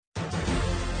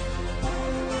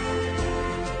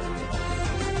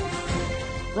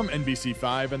From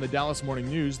NBC5 and the Dallas Morning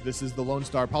News, this is the Lone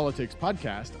Star Politics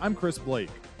Podcast. I'm Chris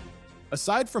Blake.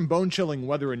 Aside from bone-chilling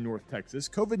weather in North Texas,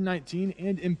 COVID-19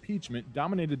 and impeachment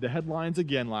dominated the headlines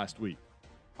again last week.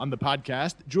 On the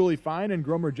podcast, Julie Fine and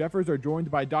Gromer Jeffers are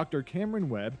joined by Dr. Cameron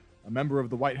Webb, a member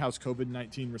of the White House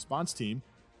COVID-19 response team,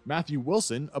 Matthew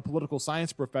Wilson, a political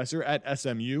science professor at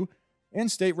SMU,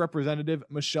 and State Representative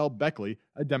Michelle Beckley,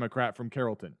 a Democrat from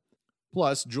Carrollton.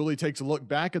 Plus, Julie takes a look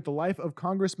back at the life of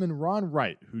Congressman Ron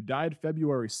Wright, who died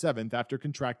February 7th after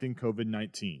contracting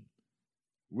COVID-19.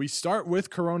 We start with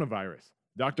coronavirus.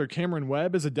 Dr. Cameron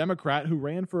Webb is a Democrat who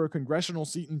ran for a congressional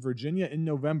seat in Virginia in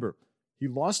November. He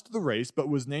lost the race but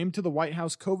was named to the White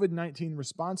House COVID-19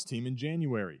 response team in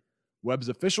January. Webb's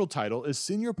official title is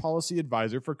Senior Policy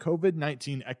Advisor for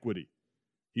COVID-19 Equity.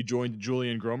 He joined Julie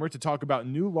and Gromer to talk about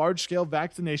new large-scale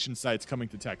vaccination sites coming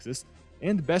to Texas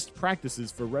and best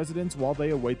practices for residents while they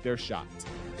await their shots.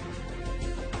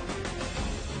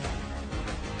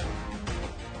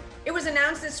 It was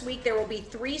announced this week there will be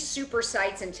 3 super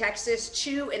sites in Texas,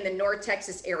 2 in the North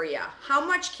Texas area. How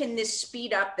much can this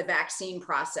speed up the vaccine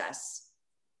process?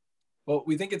 Well,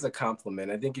 we think it's a compliment.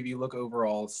 I think if you look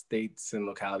overall, states and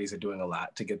localities are doing a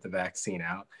lot to get the vaccine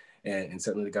out. And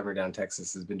certainly the governor down in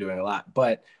Texas has been doing a lot.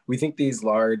 But we think these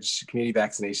large community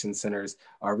vaccination centers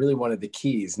are really one of the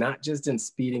keys, not just in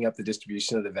speeding up the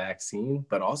distribution of the vaccine,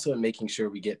 but also in making sure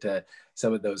we get to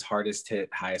some of those hardest hit,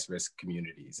 highest risk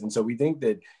communities. And so we think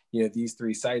that, these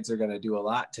 3 sites are going to do a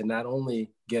lot to not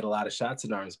only get a lot of shots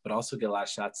in arms, but also get a lot of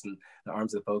shots in the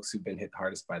arms of the folks who've been hit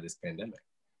hardest by this pandemic.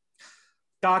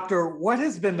 Doctor, what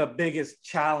has been the biggest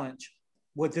challenge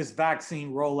with this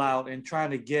vaccine rollout and trying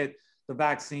to get the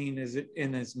vaccine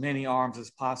in as many arms as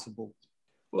possible?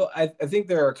 Well, I think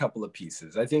there are a couple of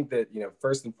pieces. I think that,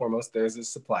 first and foremost, there's a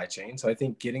supply chain. So I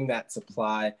think getting that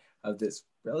supply of this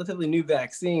relatively new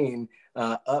vaccine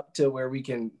up to where we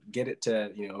can get it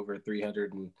to, over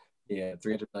 300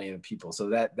 million people. So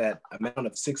that amount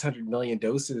of 600 million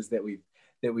doses that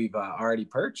we've already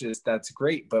purchased, that's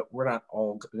great, but we're not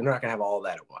gonna have all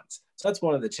that at once. So that's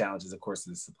one of the challenges, of course,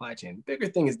 of the supply chain. The bigger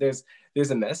thing is there's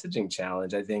a messaging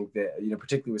challenge, I think, that,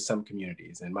 particularly with some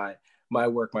communities. And my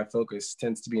work, my focus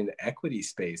tends to be in the equity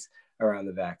space around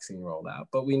the vaccine rollout.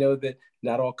 But we know that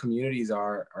not all communities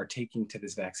are taking to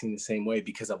this vaccine the same way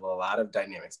because of a lot of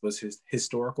dynamics, both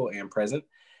historical and present.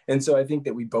 And so I think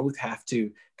that we both have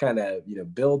to kind of,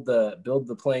 build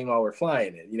the plane while we're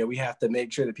flying it. We have to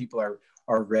make sure that people are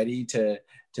ready to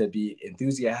be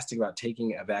enthusiastic about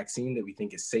taking a vaccine that we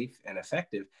think is safe and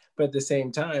effective, but at the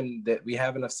same time that we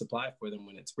have enough supply for them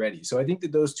when it's ready. So I think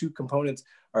that those 2 components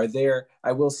are there.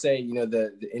 I will say,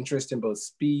 the interest in both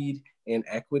speed and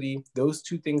equity, those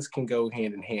 2 things can go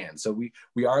hand in hand. So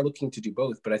we are looking to do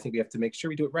both, but I think we have to make sure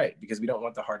we do it right because we don't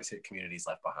want the hardest hit communities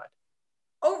left behind.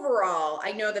 Overall,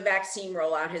 I know the vaccine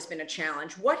rollout has been a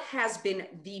challenge. What has been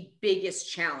the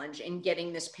biggest challenge in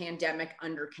getting this pandemic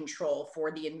under control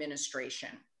for the administration?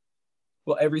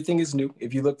 Well, everything is new.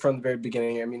 If you look from the very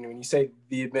beginning, I mean, when you say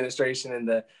the administration and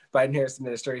the Biden-Harris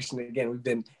administration, again, we've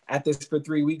been at this for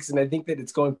 3 weeks, and I think that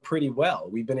it's going pretty well.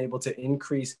 We've been able to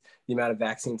increase the amount of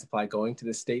vaccine supply going to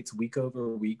the states week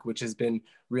over week, which has been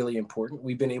really important.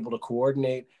 We've been able to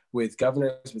coordinate with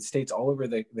governors, with states all over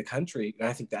the country, and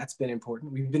I think that's been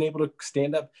important. We've been able to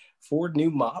stand up 4 new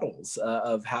models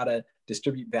of how to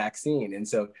distribute vaccine. And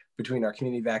so between our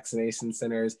community vaccination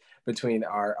centers, between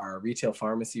our retail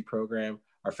pharmacy program,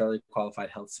 our federally qualified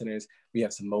health centers, we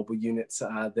have some mobile units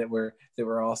that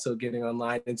we're also getting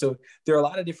online. And so there are a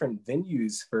lot of different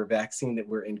venues for vaccine that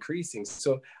we're increasing.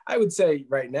 So I would say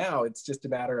right now, it's just a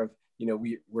matter of,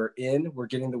 we're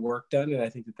getting the work done. And I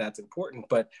think that that's important,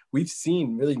 but we've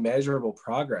seen really measurable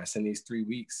progress in these 3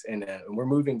 weeks, and we're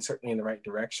moving certainly in the right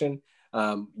direction.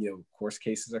 Of course,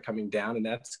 cases are coming down, and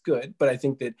that's good. But I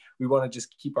think that we want to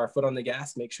just keep our foot on the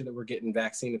gas, make sure that we're getting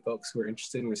vaccine to folks who are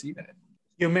interested in receiving it.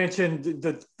 You mentioned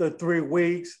the 3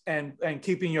 weeks and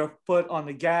keeping your foot on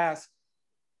the gas.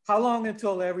 How long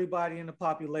until everybody in the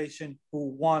population who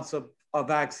wants a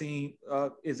vaccine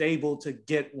is able to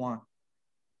get one?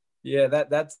 Yeah,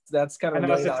 that's kind of a $1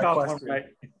 million question. Right?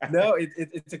 No,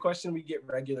 it's a question we get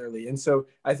regularly. And so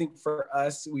I think for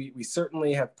us, we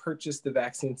certainly have purchased the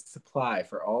vaccine supply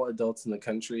for all adults in the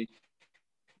country,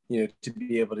 to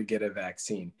be able to get a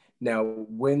vaccine. Now,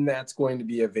 when that's going to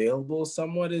be available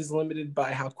somewhat is limited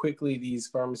by how quickly these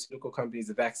pharmaceutical companies,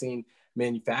 the vaccine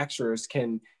manufacturers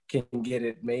can get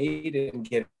it made and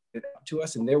get it out to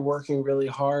us, and they're working really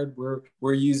hard.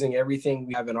 We're using everything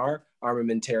we have in our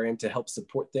armamentarium to help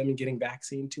support them in getting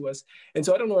vaccine to us. And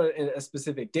so I don't know a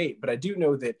specific date, but I do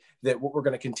know that what we're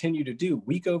going to continue to do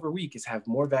week over week is have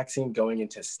more vaccine going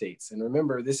into states. And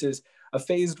remember, this is a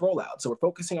phased rollout. So we're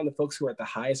focusing on the folks who are at the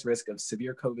highest risk of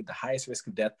severe COVID, the highest risk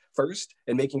of death first,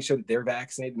 and making sure that they're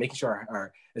vaccinated, making sure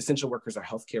our essential workers, our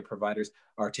healthcare providers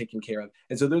are taken care of.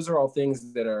 And so those are all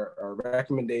things that are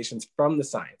recommendations from the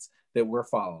science that we're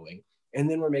following. And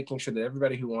then we're making sure that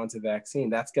everybody who wants a vaccine,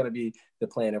 that's going to be the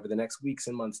plan over the next weeks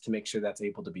and months to make sure that's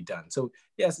able to be done. So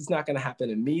yes, it's not going to happen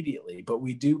immediately, but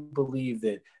we do believe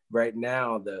that right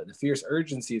now the fierce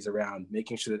urgency is around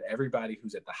making sure that everybody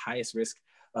who's at the highest risk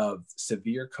of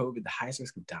severe COVID, the highest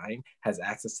risk of dying, has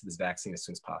access to this vaccine as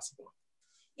soon as possible.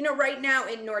 You know, right now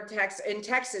in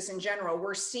Texas in general,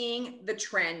 we're seeing the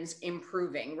trends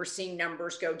improving. We're seeing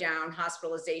numbers go down,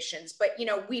 hospitalizations, but you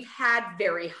know, we've had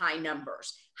very high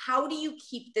numbers. How do you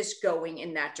keep this going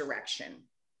in that direction?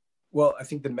 Well, I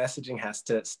think the messaging has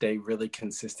to stay really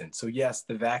consistent. So yes,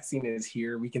 the vaccine is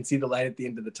here. We can see the light at the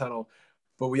end of the tunnel,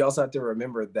 but we also have to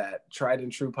remember that tried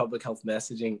and true public health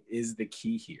messaging is the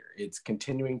key here. It's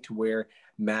continuing to wear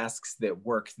masks that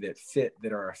work, that fit,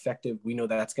 that are effective. We know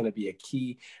that's going to be a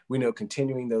key. We know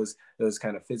continuing those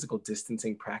kind of physical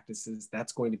distancing practices,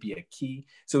 that's going to be a key.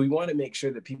 So we want to make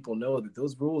sure that people know that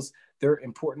those rules, they're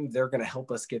important. They're going to help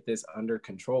us get this under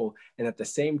control. And at the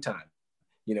same time,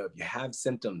 you know, if you have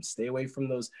symptoms, stay away from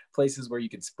those places where you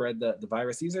could spread the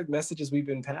virus. These are messages we've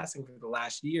been passing for the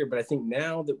last year. But I think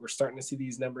now that we're starting to see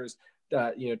these numbers,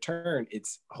 turn,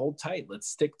 it's hold tight. Let's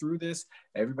stick through this.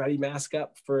 Everybody mask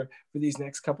up for these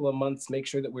next couple of months. Make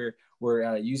sure that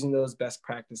we're using those best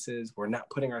practices. We're not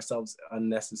putting ourselves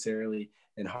unnecessarily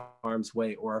in harm's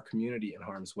way or our community in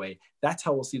harm's way. That's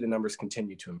how we'll see the numbers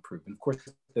continue to improve. And of course,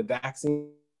 the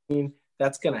vaccine,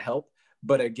 that's going to help.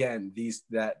 But again,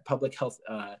 that public health,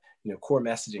 core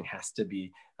messaging has to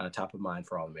be top of mind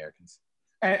for all Americans.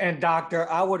 And Doctor,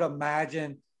 I would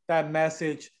imagine that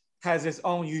message has its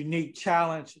own unique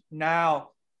challenge now,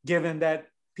 given that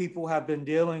people have been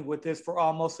dealing with this for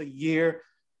almost a year.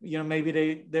 You know,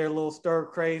 maybe they're a little stir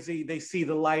crazy. They see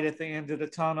the light at the end of the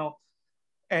tunnel,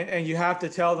 and you have to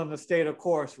tell them to stay the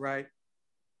course, right?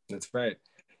 That's right.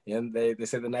 And they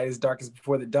say the night is darkest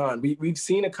before the dawn. We've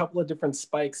seen a couple of different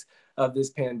spikes of this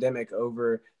pandemic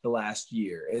over the last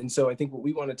year. And so I think what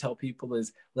we want to tell people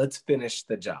is let's finish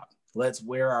the job. Let's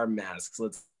wear our masks.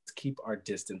 Let's keep our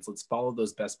distance. Let's follow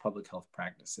those best public health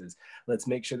practices. Let's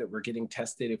make sure that we're getting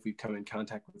tested if we come in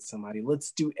contact with somebody.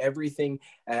 Let's do everything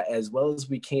as well as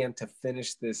we can to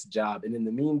finish this job. And in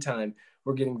the meantime,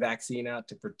 we're getting vaccine out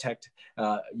to protect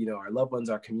our loved ones,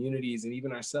 our communities, and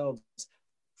even ourselves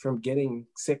from getting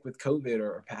sick with COVID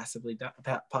or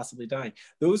possibly dying.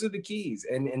 Those are the keys.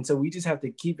 And so we just have to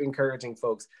keep encouraging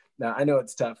folks. Now, I know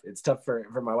it's tough. It's tough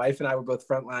for my wife and I. We're both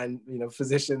frontline,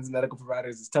 physicians, medical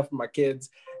providers. It's tough for my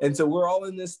kids. And so we're all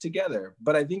in this together.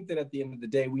 But I think that at the end of the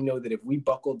day, we know that if we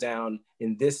buckle down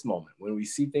in this moment, when we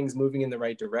see things moving in the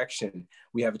right direction,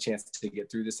 we have a chance to get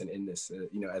through this and end this,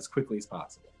 as quickly as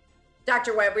possible.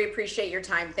 Dr. Webb, we appreciate your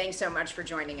time. Thanks so much for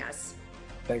joining us.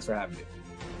 Thanks for having me.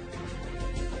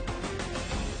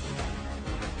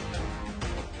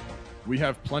 We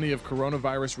have plenty of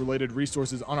coronavirus-related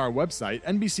resources on our website,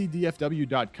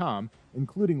 nbcdfw.com,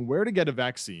 including where to get a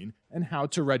vaccine and how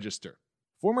to register.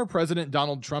 Former President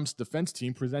Donald Trump's defense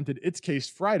team presented its case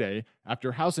Friday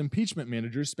after House impeachment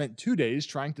managers spent 2 days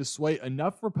trying to sway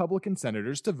enough Republican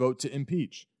senators to vote to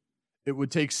impeach. It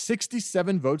would take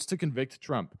 67 votes to convict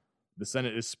Trump. The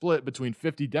Senate is split between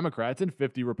 50 Democrats and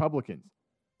 50 Republicans.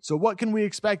 So what can we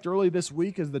expect early this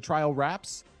week as the trial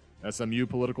wraps? SMU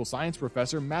political science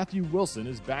professor Matthew Wilson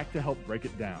is back to help break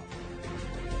it down.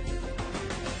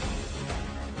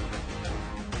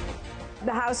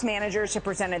 The House managers have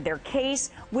presented their case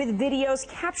with videos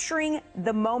capturing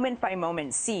the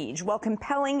moment-by-moment siege. While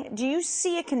compelling, do you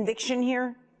see a conviction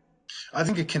here? I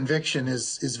think a conviction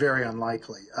is very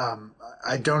unlikely.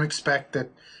 I don't expect that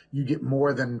you get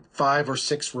more than 5 or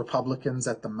 6 Republicans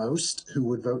at the most who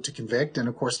would vote to convict. And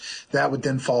of course, that would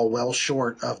then fall well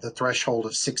short of the threshold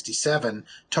of 67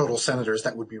 total senators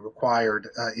that would be required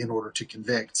in order to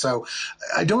convict. So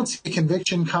I don't see a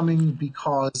conviction coming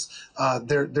because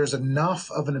there's enough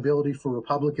of an ability for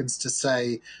Republicans to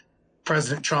say,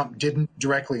 President Trump didn't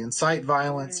directly incite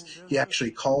violence. He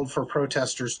actually called for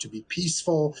protesters to be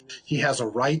peaceful. He has a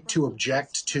right to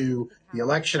object to the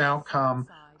election outcome.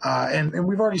 And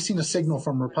we've already seen a signal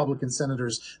from Republican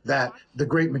senators that the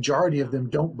great majority of them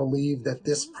don't believe that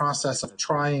this process of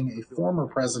trying a former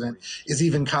president is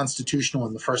even constitutional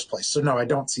in the first place. So no, I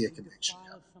don't see a conviction.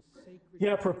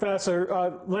 Yeah,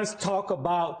 Professor, let's talk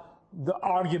about the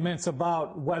arguments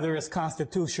about whether it's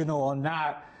constitutional or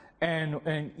not.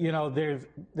 And you know,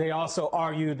 they also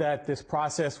argue that this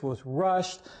process was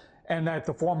rushed and that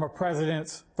the former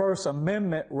president's First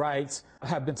Amendment rights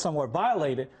have been somewhat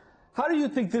violated. How do you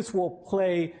think this will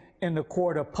play in the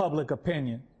court of public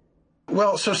opinion?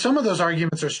 Well, so some of those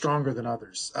arguments are stronger than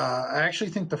others. I actually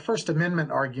think the First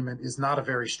Amendment argument is not a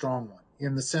very strong one,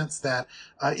 in the sense that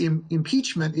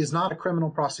impeachment is not a criminal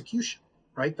prosecution,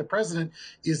 right? The president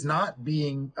is not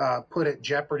being put at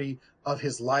jeopardy of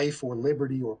his life or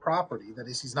liberty or property. That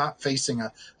is, he's not facing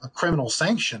a criminal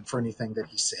sanction for anything that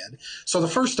he said. So the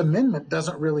First Amendment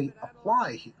doesn't really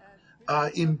apply here.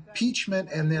 Impeachment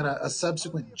and then a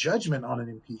subsequent judgment on an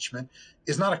impeachment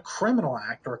is not a criminal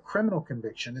act or a criminal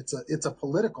conviction. It's a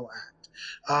political act.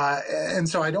 And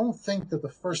so I don't think that the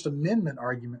First Amendment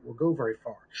argument will go very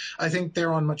far. I think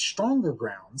they're on much stronger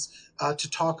grounds to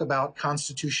talk about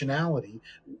constitutionality.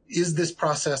 Is this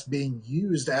process being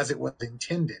used as it was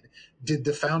intended? Did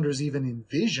the founders even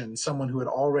envision someone who had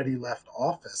already left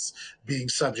office being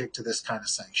subject to this kind of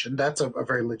sanction? That's a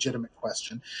very legitimate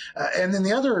question. And then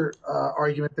the other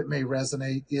argument that may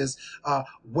resonate is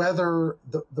whether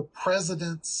the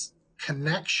president's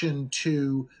connection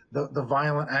to the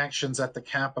violent actions at the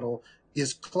Capitol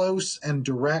is close and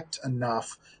direct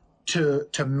enough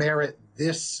to merit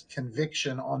this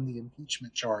conviction on the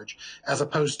impeachment charge, as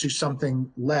opposed to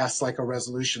something less like a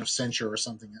resolution of censure or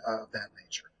something of that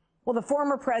nature. Well, the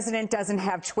former president doesn't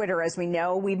have Twitter, as we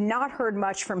know. We've not heard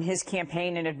much from his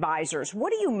campaign and advisors.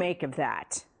 What do you make of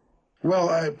that?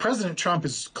 Well, President Trump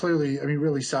is clearly,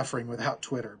 really suffering without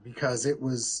Twitter, because it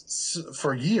was,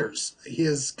 for years,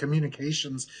 his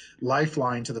communications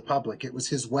lifeline to the public. It was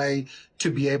his way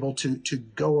to be able to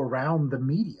go around the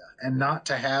media and not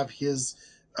to have his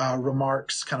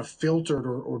remarks kind of filtered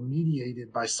or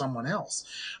mediated by someone else.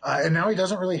 And now he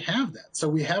doesn't really have that. So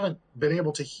we haven't been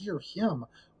able to hear him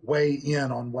weigh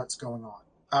in on what's going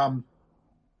on.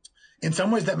 In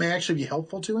some ways, that may actually be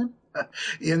helpful to him,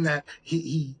 in that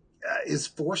he is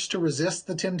forced to resist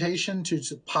the temptation to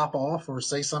pop off or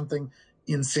say something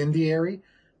incendiary.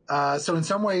 So in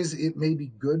some ways, it may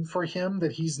be good for him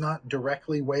that he's not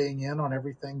directly weighing in on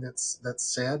everything that's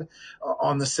said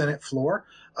on the Senate floor.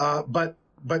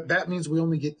 But that means we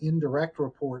only get indirect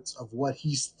reports of what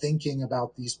he's thinking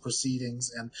about these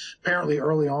proceedings. And apparently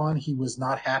early on, he was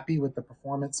not happy with the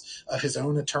performance of his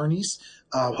own attorneys.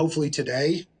 Hopefully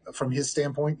today, from his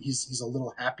standpoint, he's a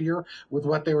little happier with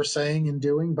what they were saying and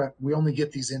doing, but we only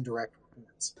get these indirect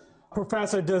reports.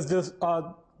 Professor, does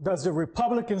the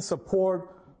Republican support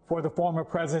for the former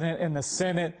president in the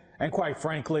Senate, and quite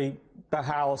frankly, the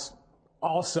House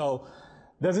also,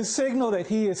 does it signal that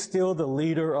he is still the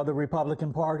leader of the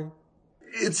Republican Party?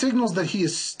 It signals that he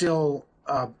is still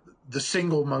the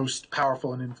single most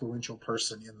powerful and influential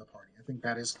person in the party. I think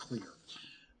that is clear.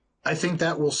 I think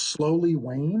that will slowly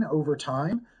wane over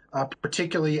time,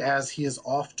 particularly as he is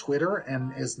off Twitter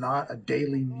and is not a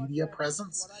daily media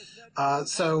presence.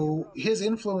 So his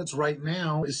influence right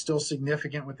now is still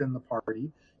significant within the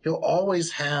party. He'll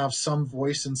always have some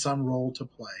voice and some role to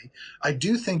play. I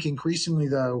do think increasingly,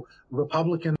 though,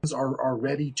 Republicans are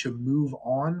ready to move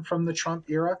on from the Trump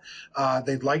era.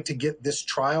 They'd like to get this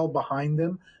trial behind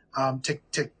them,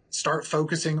 to start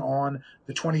focusing on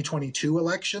the 2022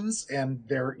 elections and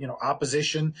their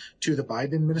opposition to the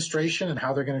Biden administration and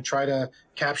how they're going to try to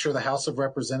capture the House of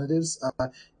Representatives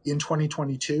in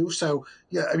 2022. So,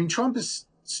 yeah, Trump is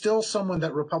still someone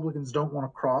that Republicans don't want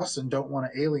to cross and don't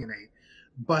want to alienate.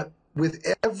 But with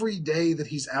every day that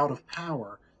he's out of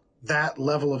power, that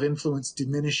level of influence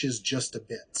diminishes just a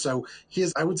bit. So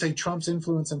I would say Trump's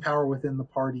influence and power within the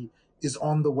party is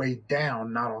on the way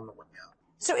down, not on the way up.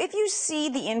 So if you see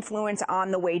the influence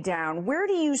on the way down, where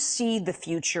do you see the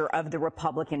future of the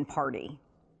Republican Party?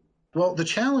 Well, the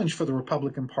challenge for the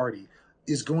Republican Party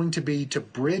is going to be to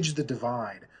bridge the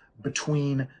divide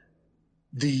between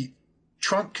the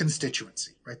Trump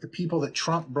constituency, right? The people that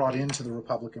Trump brought into the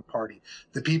Republican Party,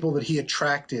 the people that he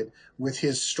attracted with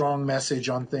his strong message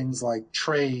on things like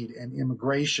trade and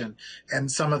immigration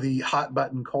and some of the hot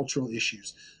button cultural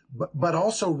issues, but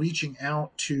also reaching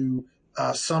out to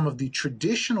some of the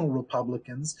traditional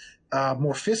Republicans,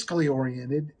 more fiscally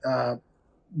oriented,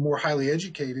 more highly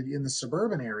educated in the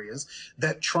suburban areas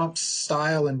that Trump's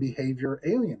style and behavior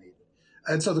alienated.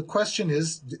 And so the question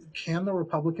is, can the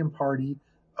Republican Party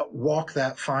walk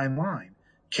that fine line?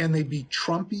 Can they be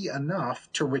Trumpy enough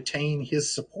to retain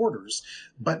his supporters,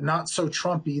 but not so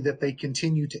Trumpy that they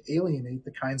continue to alienate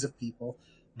the kinds of people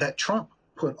that Trump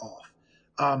put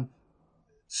off?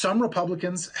 Some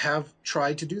Republicans have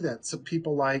tried to do that. Some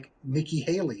people like Nikki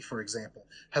Haley, for example,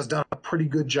 has done a pretty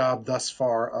good job thus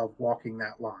far of walking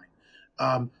that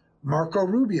line. Marco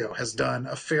Rubio has done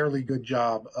a fairly good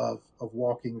job of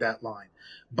walking that line.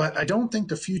 But I don't think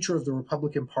the future of the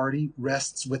Republican Party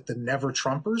rests with the never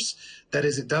Trumpers. That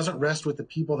is, it doesn't rest with the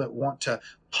people that want to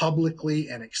publicly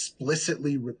and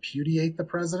explicitly repudiate the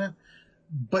president.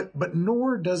 But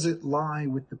nor does it lie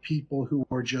with the people who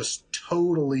are just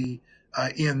totally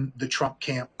in the Trump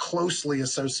camp, closely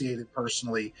associated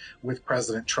personally with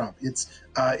President Trump. It's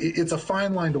a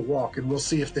fine line to walk, and we'll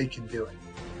see if they can do it.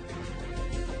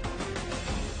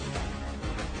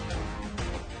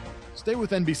 Stay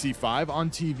with NBC5 on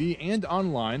TV and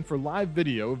online for live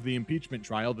video of the impeachment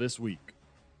trial this week.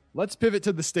 Let's pivot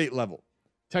to the state level.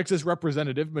 Texas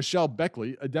Representative Michelle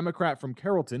Beckley, a Democrat from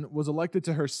Carrollton, was elected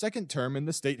to her second term in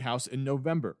the state house in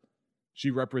November.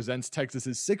 She represents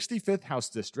Texas's 65th House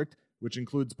District, which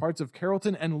includes parts of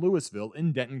Carrollton and Louisville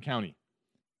in Denton County.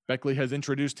 Beckley has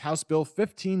introduced House Bill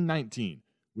 1519,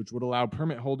 which would allow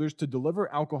permit holders to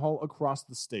deliver alcohol across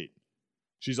the state.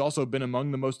 She's also been among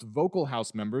the most vocal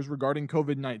House members regarding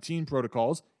COVID-19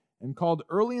 protocols and called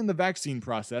early in the vaccine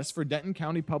process for Denton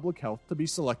County Public Health to be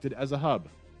selected as a hub.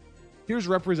 Here's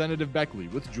Representative Beckley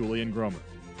with Julian Gromer.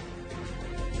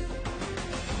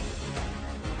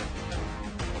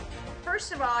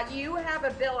 First of all, you have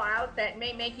a bill out that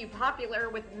may make you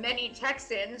popular with many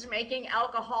Texans, making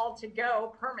alcohol to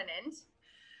go permanent.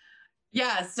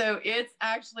 Yeah, so it's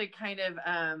actually kind of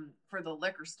for the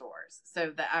liquor stores.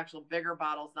 So the actual bigger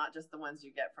bottles, not just the ones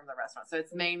you get from the restaurant. So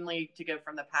it's mainly to go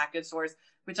from the package stores,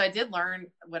 which I did learn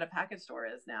what a package store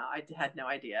is now. I had no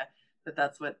idea that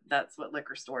that's what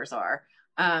liquor stores are.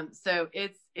 So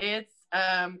it's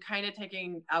kind of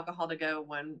taking alcohol to go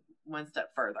one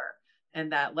step further,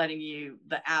 and that letting you,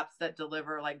 the apps that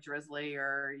deliver like Drizzly,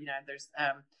 or there's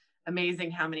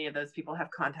amazing how many of those people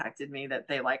have contacted me that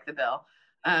they like the bill.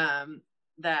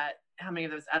 That how many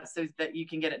of those apps so that you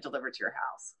can get it delivered to your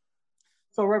house.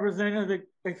 So Representative,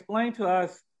 explain to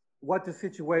us what the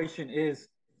situation is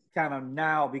kind of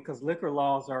now, because liquor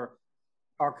laws are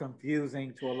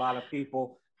confusing to a lot of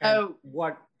people. And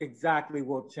what exactly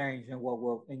will change and what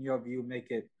will, in your view,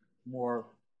 make it more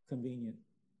convenient?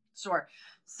 Sure.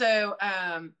 So,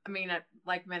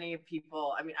 like many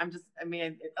people,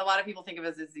 a lot of people think of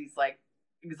us as these like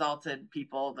exalted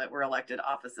people that were elected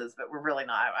offices, but we're really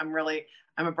not.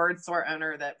 I'm a bird store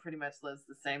owner that pretty much lives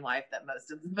the same life that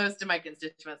most of my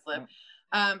constituents live.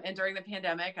 And during the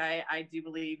pandemic, I do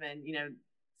believe in,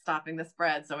 stopping the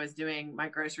spread. So I was doing my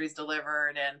groceries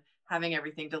delivered and having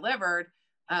everything delivered,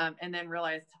 and then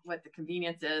realized what the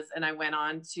convenience is. And I went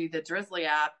on to the Drizzly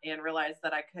app and realized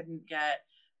that I couldn't get,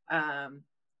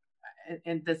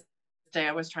 and this day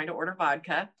I was trying to order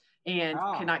vodka and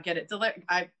could not get it delivered.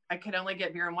 I could only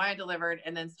get beer and wine delivered,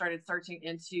 and then started searching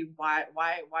into why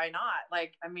not?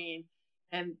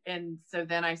 And so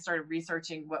then I started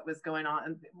researching what was going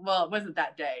on. Well, it wasn't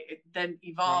that day. It then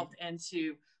evolved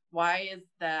into why is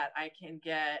that I can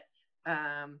get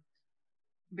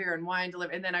beer and wine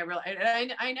delivered. And then I realized,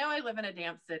 I know I live in a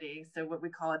damp city. So what we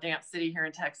call a damp city here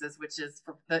in Texas, which is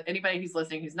for anybody who's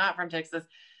listening who's not from Texas,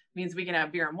 means we can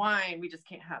have beer and wine. We just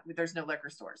can't have, there's no liquor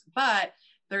stores. But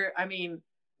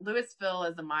Louisville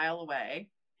is a mile away.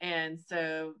 And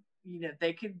so,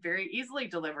 they could very easily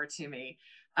deliver to me.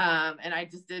 And I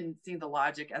just didn't see the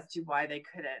logic as to why they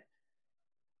couldn't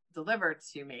deliver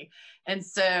to me. And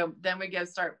so then we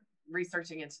start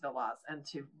researching into the laws and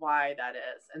to why that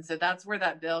is. And so that's where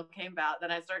that bill came about.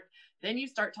 Then you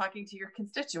start talking to your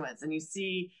constituents, and you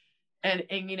see, and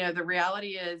the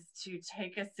reality is to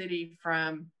take a city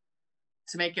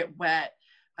to make it wet.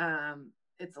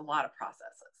 It's a lot of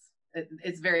processes.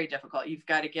 It's very difficult. You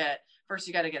got to get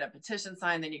a petition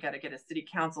signed, then you got to get a city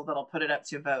council that'll put it up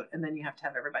to a vote, and then you have to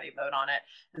have everybody vote on it.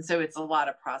 And so it's a lot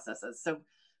of processes. So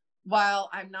while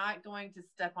I'm not going to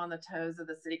step on the toes of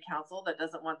the city council that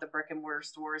doesn't want the brick and mortar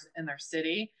stores in their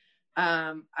city,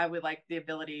 I would like the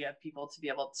ability of people to be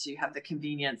able to have the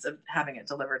convenience of having it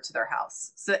delivered to their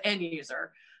house. So end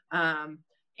user. And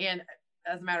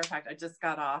as a matter of fact, I just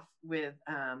got off with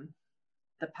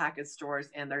the package stores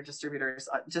and their distributors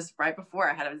just right before.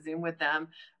 I had a Zoom with them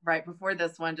right before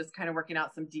this one, just kind of working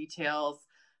out some details.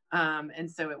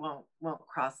 And so it won't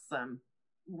cross some.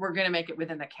 We're going to make it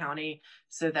within the county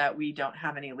so that we don't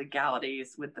have any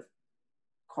legalities with the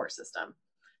court system.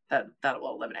 That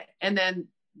will eliminate. And then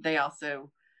they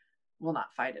also will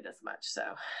not fight it as much. So,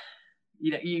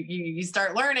 you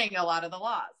start learning a lot of the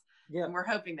laws. Yeah. And we're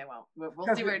hoping they won't.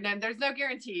 We'll see there's no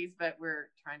guarantees, but we're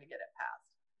trying to get it passed.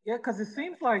 Yeah, because it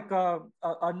seems like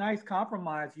a nice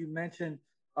compromise. You mentioned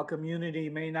a community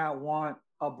may not want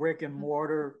a brick and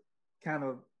mortar kind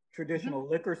of traditional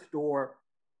liquor store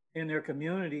in their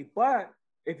community, but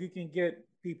if you can get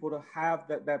people to have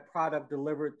that product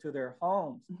delivered to their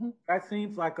homes, that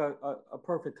seems like a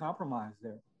perfect compromise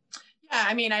there. Yeah,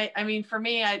 I mean, for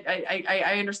me,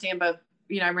 I understand both.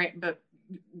 You know, I ran, but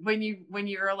when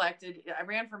you're elected, I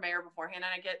ran for mayor beforehand,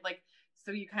 and I get like,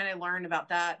 so you kind of learn about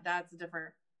that. That's a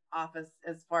different office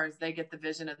as far as they get the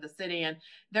vision of the city, and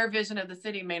their vision of the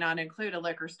city may not include a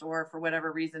liquor store for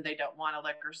whatever reason. They don't want a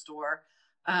liquor store,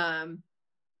 and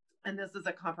this is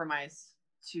a compromise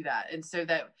to that, and so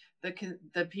that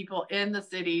the people in the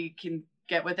city can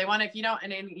get what they want. If you don't,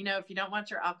 and you know, if you don't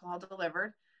want your alcohol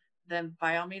delivered, then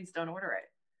by all means don't order it.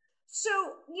 So,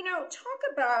 you know, talk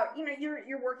about, you know,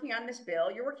 you're working on this bill,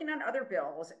 you're working on other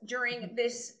bills during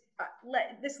this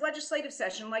this legislative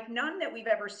session, like none that we've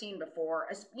ever seen before,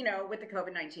 as you know, with the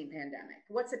COVID-19 pandemic.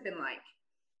 What's it been like?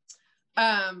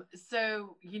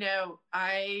 So, you know,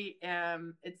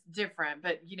 it's different,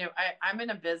 but you know, I'm in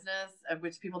a business of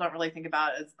which people don't really think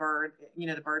about as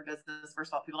the bird business. First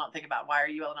of all, people don't think about why are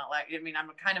you not like, I mean, I'm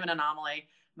kind of an anomaly.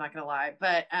 I'm not going to lie,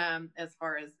 but, as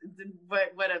far as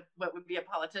what would be a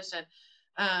politician,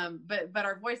 but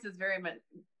our voice is very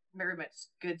much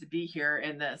good to be here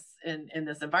in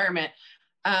this environment.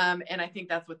 And I think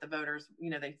that's what the voters, you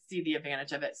know, they see the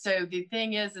advantage of it. So the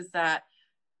thing is that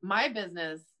my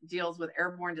business deals with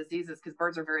airborne diseases because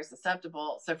birds are very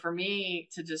susceptible. So for me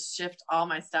to just shift all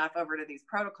my staff over to these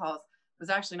protocols was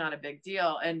actually not a big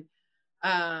deal. And,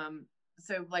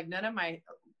 so like none of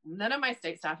my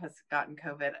state staff has gotten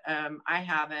COVID. I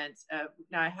haven't.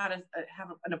 Now I had an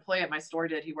employee at my store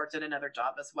did. He worked at another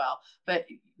job as well. But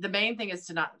the main thing is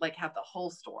to not like have the whole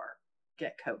store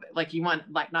get COVID. Like you want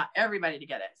like not everybody to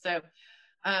get it. So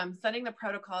setting the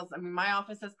protocols. I mean, my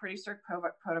office has pretty strict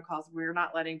protocols. We're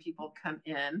not letting people come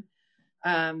in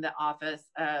the office.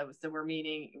 So we're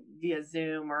meeting via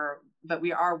Zoom but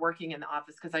we are working in the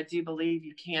office because I do believe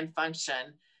you can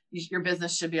function. Your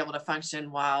business should be able to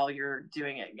function while you're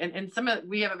doing it. And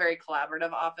we have a very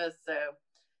collaborative office. So,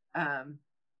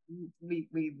 we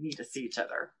need to see each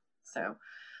other. So,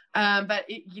 but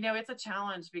it's a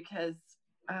challenge because,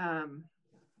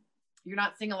 you're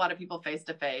not seeing a lot of people face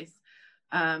to face.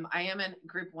 I am in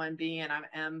group 1B and I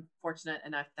am fortunate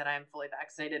enough that I'm fully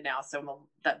vaccinated now. So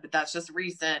but that's just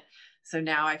recent. So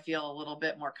now I feel a little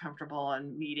bit more comfortable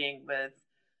in meeting with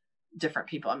different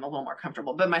people. I'm a little more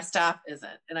comfortable, but my staff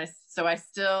isn't. And I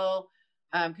still,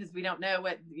 because we don't know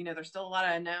there's still a lot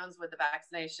of unknowns with the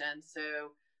vaccination.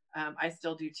 So I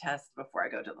still do tests before I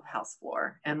go to the House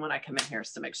floor. And when I come in here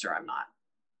is to make sure I'm not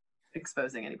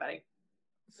exposing anybody.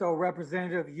 So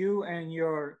Representative, you and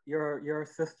your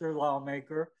sister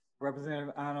lawmaker,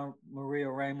 Representative Ana Maria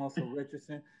Ramos of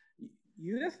Richardson,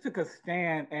 you just took a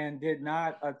stand and did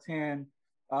not attend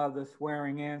the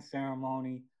swearing in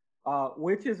ceremony.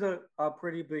 Which is a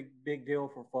pretty big deal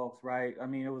for folks, right? I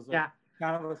mean, it was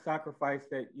kind of a sacrifice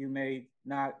that you made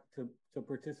not to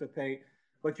participate,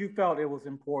 but you felt it was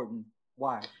important.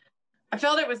 Why? I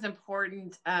felt it was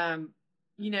important.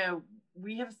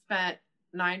 We have spent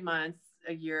 9 months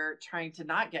a year trying to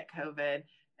not get COVID,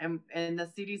 and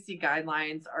the CDC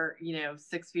guidelines are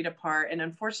 6 feet apart, and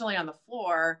unfortunately on the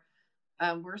floor,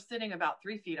 we're sitting about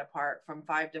 3 feet apart from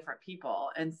 5 different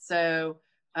people, and so.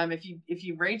 If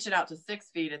you range it out to 6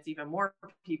 feet, it's even more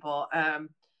people.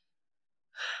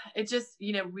 It just,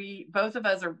 we, both of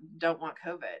us don't want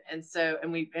COVID. And so,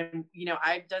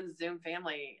 I've done Zoom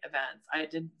family events. I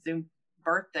did Zoom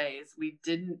birthdays.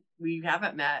 We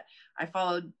haven't met. I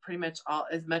followed pretty much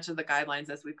as much of the guidelines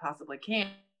as we possibly can.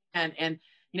 And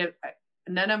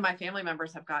none of my family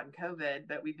members have gotten COVID,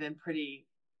 but we've been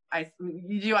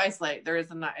you do isolate. There is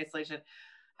some isolation.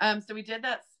 So we did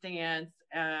that stance.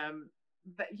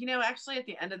 But, actually at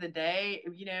the end of the day,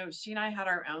 she and I had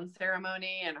our own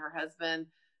ceremony and her husband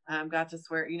got to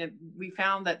swear. We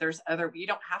found that you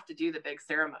don't have to do the big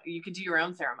ceremony. You could do your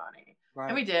own ceremony. Right.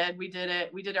 And we did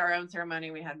it. We did our own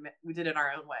ceremony. We did it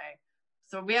our own way.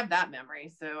 So we have that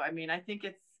memory. So, I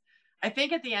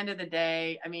think at the end of the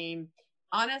day,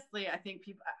 honestly,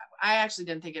 I actually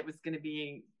didn't think it was going to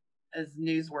be as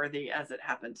newsworthy as it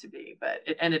happened to be, but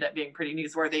it ended up being pretty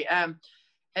newsworthy.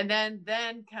 And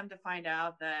then come to find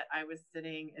out that I was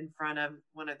sitting in front of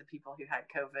one of the people who had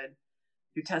COVID,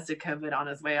 who tested COVID on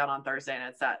his way out on Thursday, and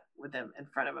I sat with him in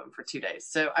front of him for 2 days.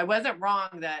 So I wasn't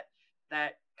wrong that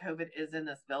COVID is in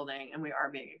this building and we are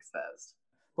being exposed.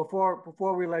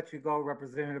 Before we let you go,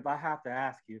 Representative, I have to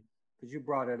ask you, because you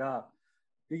brought it up.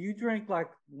 Do you drink like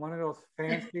one of those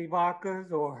fancy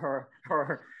vodkas or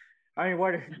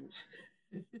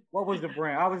what was the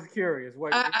brand? I was curious.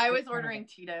 I was ordering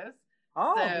Tito's.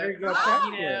 Oh, So, there you go.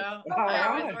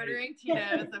 I was ordering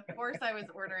Tito's. Of course, I was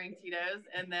ordering Tito's.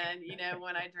 And then,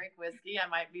 when I drink whiskey, I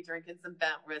might be drinking some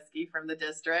bent whiskey from the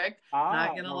district.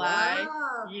 Not gonna lie,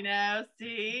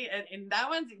 see, and that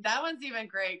one's even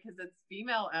great because it's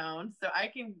female owned. So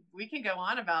we can go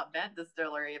on about Bent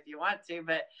Distillery if you want to,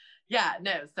 but yeah,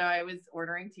 no. So I was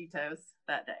ordering Tito's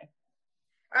that day.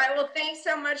 All right. Well, thanks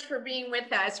so much for being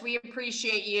with us. We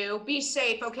appreciate you. Be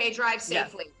safe. Okay. Drive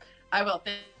safely. Yes. I will.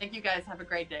 Thank you guys. Have a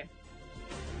great day.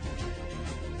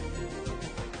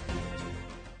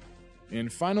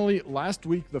 And finally, last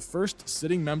week, the first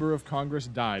sitting member of Congress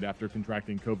died after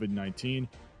contracting COVID-19,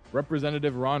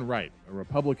 Representative Ron Wright, a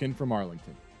Republican from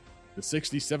Arlington. The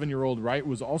 67-year-old Wright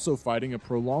was also fighting a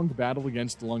prolonged battle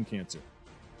against lung cancer.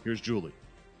 Here's Julie.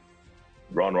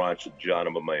 Ron Wright's a giant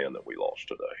of a man that we lost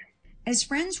today. As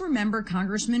friends remember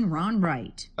Congressman Ron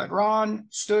Wright. But Ron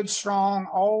stood strong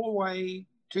all the way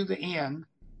to the end.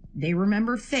 They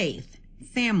remember faith,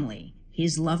 family,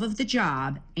 his love of the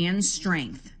job, and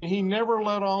strength. He never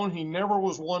let on. He never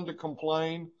was one to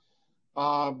complain.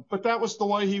 But that was the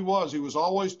way he was. He was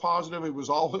always positive. He was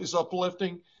always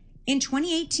uplifting. In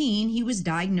 2018, he was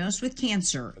diagnosed with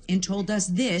cancer and told us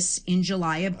this in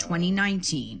July of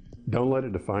 2019. Don't let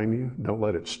it define you. Don't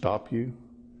let it stop you.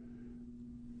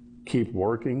 Keep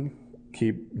working,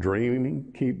 keep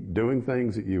dreaming, keep doing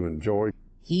things that you enjoy.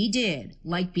 He did,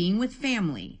 like being with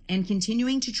family and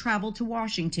continuing to travel to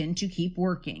Washington to keep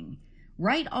working.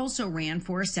 Wright also ran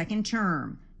for a second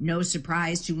term. No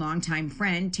surprise to longtime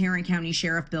friend Tarrant County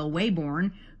Sheriff Bill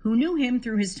Wayborn, who knew him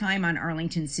through his time on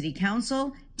Arlington City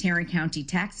Council, Tarrant County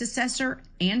tax assessor,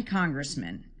 and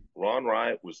congressman. Ron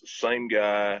Wright was the same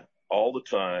guy all the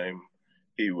time.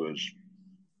 He was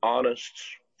honest,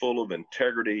 full of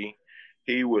integrity.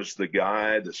 He was the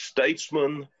guy, the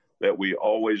statesman that we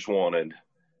always wanted,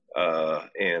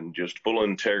 and just full of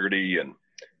integrity, and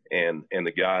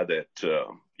the guy that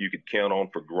you could count on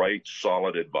for great,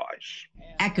 solid advice.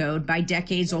 Echoed by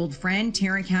decades-old friend,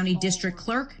 Tarrant County District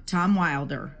Clerk Tom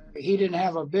Wilder. He didn't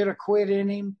have a bit of quit in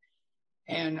him,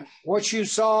 and what you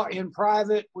saw in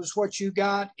private was what you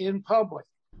got in public.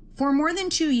 For more than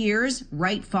 2 years,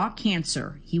 Wright fought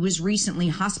cancer. He was recently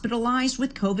hospitalized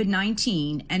with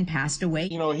COVID-19 and passed away.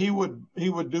 He would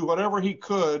do whatever he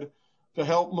could to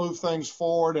help move things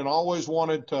forward, and always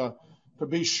wanted to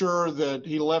be sure that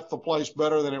he left the place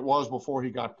better than it was before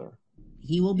he got there.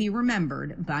 He will be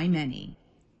remembered by many.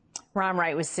 Ron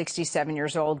Wright was 67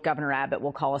 years old. Governor Abbott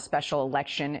will call a special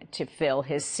election to fill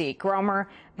his seat. Gromer,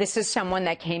 this is someone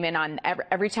that came in on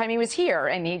every time he was here,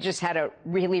 and he just had a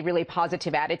really, really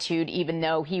positive attitude, even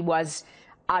though he was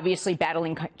obviously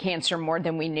battling cancer more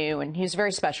than we knew, and he was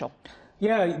very special.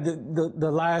 Yeah,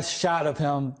 the last shot of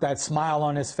him, that smile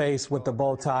on his face with the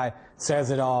bow tie,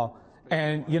 says it all.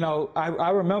 And,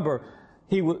 I remember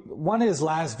one of his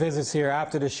last visits here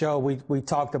after the show, we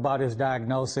talked about his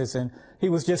diagnosis, and he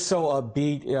was just so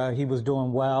upbeat. He was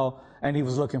doing well, and he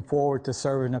was looking forward to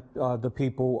serving the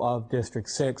people of District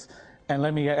 6. And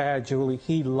let me add, Julie,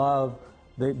 he loved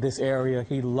this area.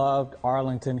 He loved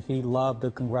Arlington. He loved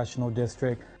the congressional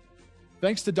district.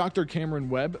 Thanks to Dr. Cameron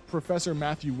Webb, Professor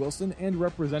Matthew Wilson, and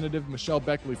Representative Michelle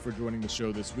Beckley for joining the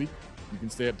show this week. You can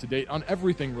stay up to date on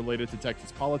everything related to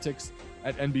Texas politics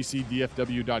at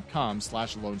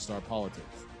NBCDFW.com/Lone Star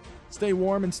Politics. Stay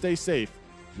warm and stay safe.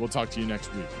 We'll talk to you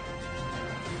next week.